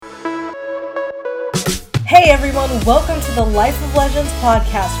Hey everyone, welcome to the Life of Legends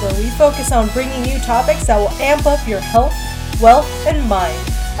podcast, where we focus on bringing you topics that will amp up your health, wealth, and mind.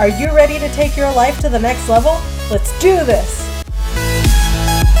 Are you ready to take your life to the next level? Let's do this!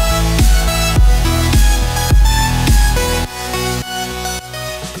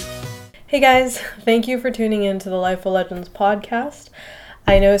 Hey guys, thank you for tuning in to the Life of Legends podcast.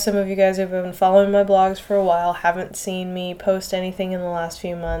 I know some of you guys have been following my blogs for a while, haven't seen me post anything in the last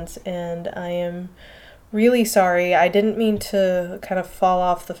few months, and I am really sorry. I didn't mean to kind of fall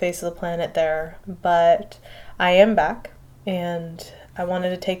off the face of the planet there, but I am back, and I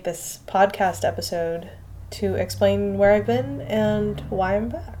wanted to take this podcast episode to explain where I've been and why I'm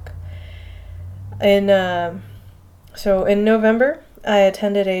back. In November, I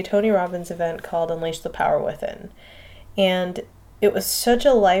attended a Tony Robbins event called Unleash the Power Within, and it was such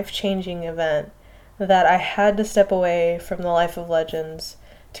a life-changing event that I had to step away from the Life of Legends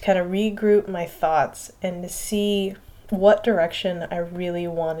to kind of regroup my thoughts and to see what direction I really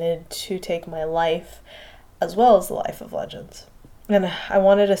wanted to take my life, as well as the Life of Legends. And I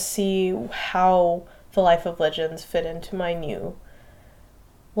wanted to see how the Life of Legends fit into my new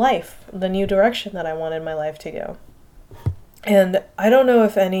life, the new direction that I wanted my life to go. And I don't know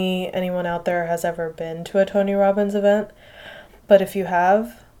if anyone out there has ever been to a Tony Robbins event, but if you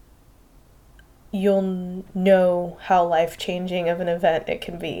have, you'll know how life-changing of an event it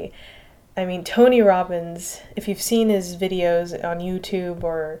can be. I mean, Tony Robbins, if you've seen his videos on YouTube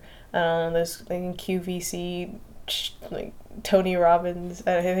or, I don't know, there's like QVC, like Tony Robbins,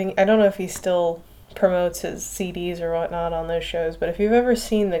 I don't know if he still promotes his CDs or whatnot on those shows, but if you've ever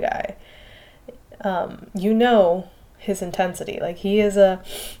seen the guy, you know his intensity. Like, he's a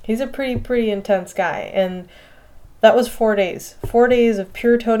pretty intense guy, and that was 4 days. 4 days of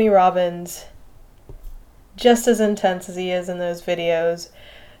pure Tony Robbins, just as intense as he is in those videos.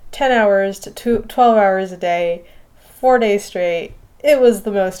 10 hours to 12 hours a day, 4 days straight. It was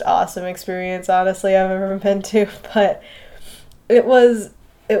the most awesome experience, honestly, I've ever been to, but it was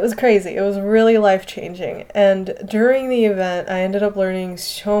crazy. It was really life-changing. And during the event, I ended up learning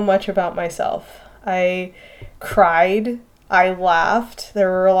so much about myself. I cried. I laughed. There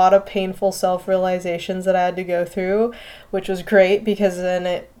were a lot of painful self-realizations that I had to go through, which was great because then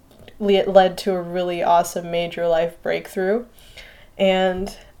it led to a really awesome major life breakthrough.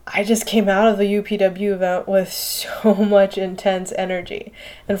 And I just came out of the UPW event with so much intense energy.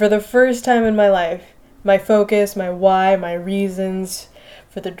 And for the first time in my life, my focus, my why, my reasons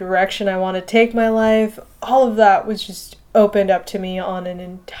for the direction I want to take my life, all of that was just opened up to me on an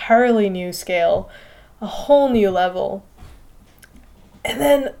entirely new scale, a whole new level. And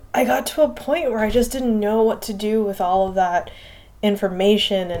then I got to a point where I just didn't know what to do with all of that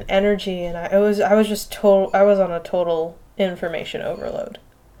information and energy, and I was on a total information overload.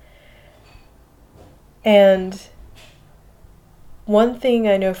 And one thing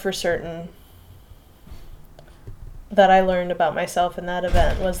I know for certain that I learned about myself in that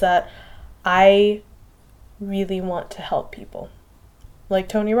event was that I really want to help people. Like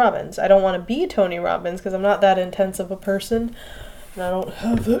Tony Robbins. I don't want to be Tony Robbins because I'm not that intense of a person, and I don't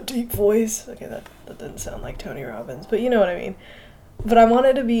have that deep voice. Okay, that didn't sound like Tony Robbins, but you know what I mean. But I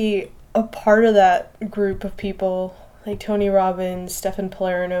wanted to be a part of that group of people, like Tony Robbins, Stephen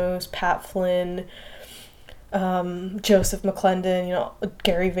Palernos, Pat Flynn, Joseph McClendon,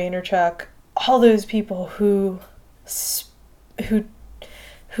 Gary Vaynerchuk, all those people who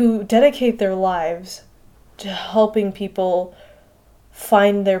dedicate their lives to helping people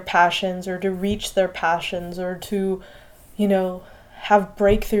find their passions or to reach their passions or to, have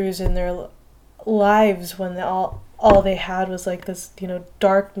breakthroughs in their lives when all they had was like this,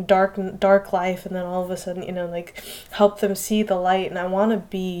 dark life, and then all of a sudden, help them see the light. And I want to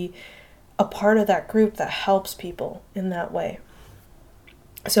be a part of that group that helps people in that way.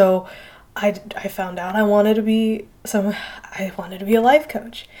 So I found out I wanted to be a life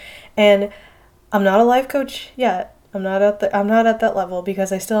coach, and I'm not a life coach yet. I'm not at that level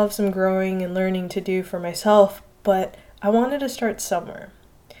because I still have some growing and learning to do for myself, but I wanted to start somewhere.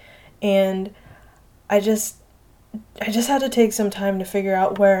 And I just had to take some time to figure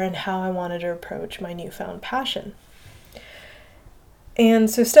out where and how I wanted to approach my newfound passion. And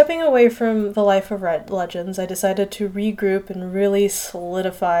so, stepping away from the Life of Legends, I decided to regroup and really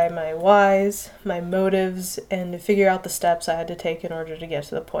solidify my whys, my motives, and to figure out the steps I had to take in order to get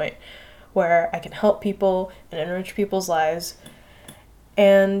to the point where I can help people and enrich people's lives.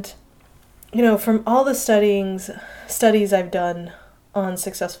 And, from all the studies I've done on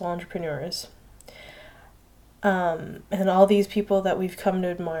successful entrepreneurs, and all these people that we've come to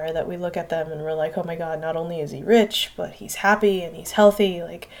admire, that we look at them and we're like, oh my God, not only is he rich, but he's happy and he's healthy.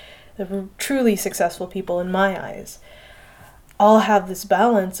 Like, the truly successful people in my eyes, all have this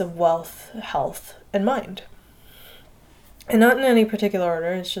balance of wealth, health, and mind. And not in any particular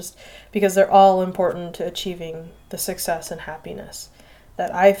order, it's just because they're all important to achieving the success and happiness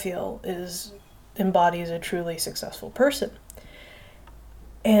that I feel embodies a truly successful person.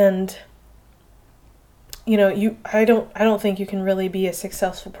 And I don't think you can really be a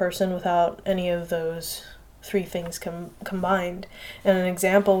successful person without any of those three things combined. And an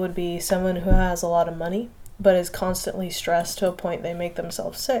example would be someone who has a lot of money but is constantly stressed to a point they make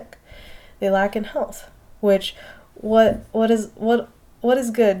themselves sick. They lack in health, which what is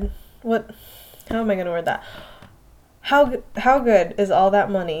good? How am I going to word that? How good is all that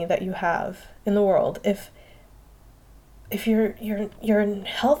money that you have in the world if your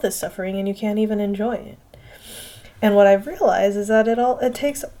health is suffering and you can't even enjoy it? And what I've realized is that it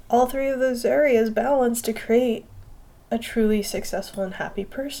takes all three of those areas balanced to create a truly successful and happy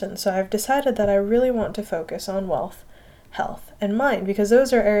person. So I've decided that I really want to focus on wealth, health, and mind, because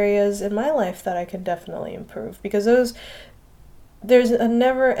those are areas in my life that I can definitely improve, because there's a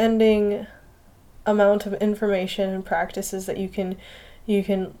never-ending amount of information and practices that you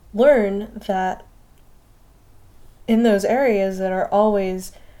can learn that in those areas that are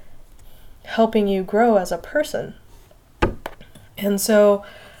always helping you grow as a person. And so,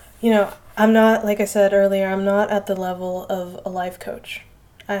 I'm not, like I said earlier, I'm not at the level of a life coach.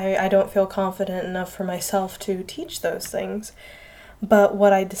 I don't feel confident enough for myself to teach those things. But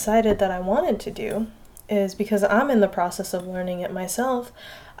what I decided that I wanted to do is, because I'm in the process of learning it myself,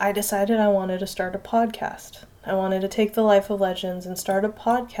 I decided I wanted to start a podcast. I wanted to take the Life of Legends and start a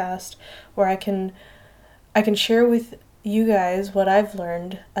podcast where I can share with you guys what I've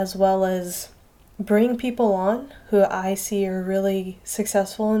learned, as well as bring people on who I see are really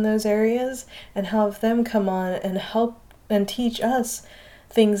successful in those areas and have them come on and help and teach us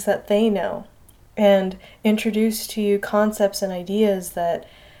things that they know, and introduce to you concepts and ideas that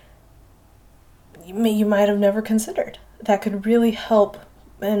you might have never considered that could really help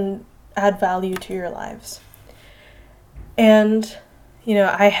and add value to your lives. And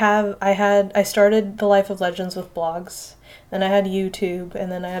I started the Life of Legends with blogs, then I had YouTube,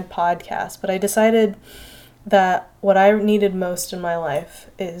 and then I had podcasts. But I decided that what I needed most in my life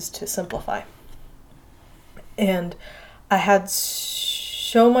is to simplify. And I had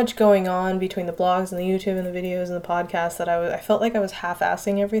so much going on between the blogs and the YouTube and the videos and the podcasts that I felt like I was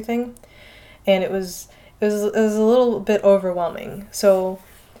half-assing everything, and it was a little bit overwhelming. So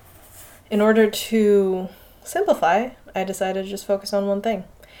in order to simplify, I decided to just focus on one thing.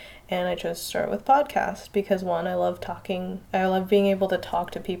 And I chose to start with podcasts because, one, I love being able to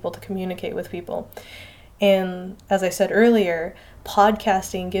talk to people, to communicate with people. And as I said earlier,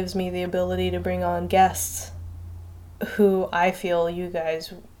 podcasting gives me the ability to bring on guests who I feel you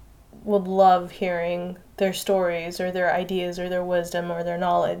guys would love hearing their stories or their ideas or their wisdom or their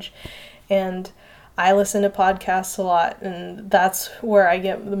knowledge. And I listen to podcasts a lot, and that's where I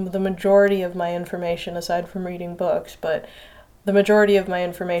get the majority of my information, aside from reading books. But the majority of my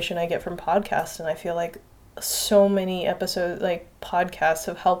information I get from podcasts, and I feel like so many episodes, like podcasts,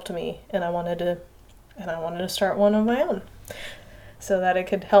 have helped me, and I wanted to start one of my own so that it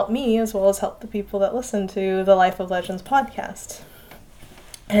could help me as well as help the people that listen to the Life of Legends podcast.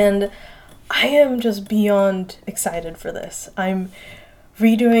 And I am just beyond excited for this. I'm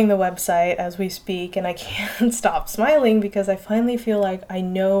redoing the website as we speak, and I can't stop smiling because I finally feel like I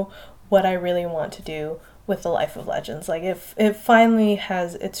know what I really want to do with the Life of Legends. Like, it finally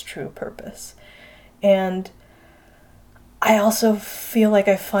has its true purpose. And I also feel like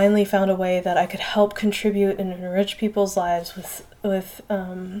I finally found a way that I could help contribute and enrich people's lives with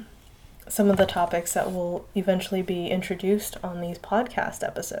some of the topics that will eventually be introduced on these podcast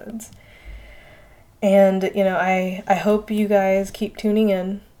episodes. And, I hope you guys keep tuning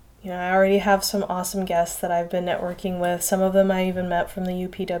in. I already have some awesome guests that I've been networking with. Some of them I even met from the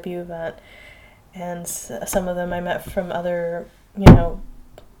UPW event. And some of them I met from other, whoa,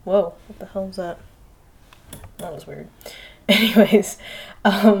 what the hell was that? That was weird. Anyways,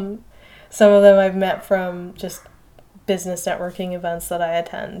 some of them I've met from just business networking events that I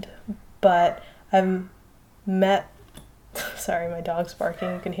attend. But I've met, sorry, my dog's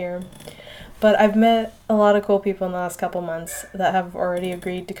barking, you can hear him. But I've met a lot of cool people in the last couple months that have already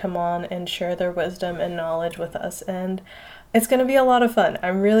agreed to come on and share their wisdom and knowledge with us. And it's going to be a lot of fun.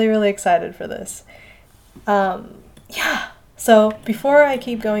 I'm really, really excited for this. So before I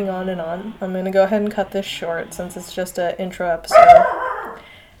keep going on and on, I'm going to go ahead and cut this short since it's just an intro episode.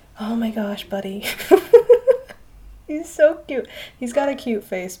 Oh my gosh, buddy. He's so cute. He's got a cute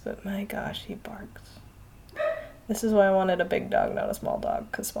face, but my gosh, he barks. This is why I wanted a big dog, not a small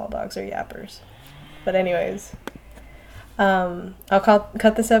dog, because small dogs are yappers. But anyways, I'll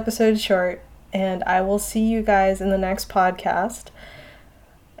cut this episode short, and I will see you guys in the next podcast.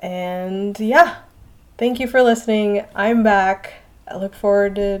 And yeah, thank you for listening. I'm back. I look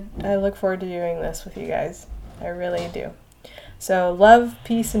forward to doing this with you guys. I really do. So love,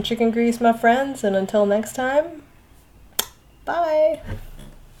 peace, and chicken grease, my friends. And until next time, bye.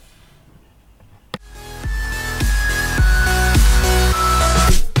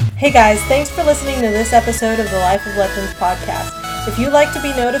 Hey guys, thanks for listening to this episode of the Life of Legends podcast. If you'd like to be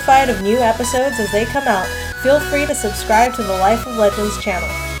notified of new episodes as they come out, feel free to subscribe to the Life of Legends channel.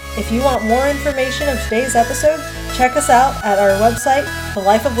 If you want more information of today's episode, check us out at our website,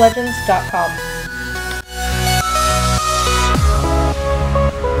 thelifeoflegends.com.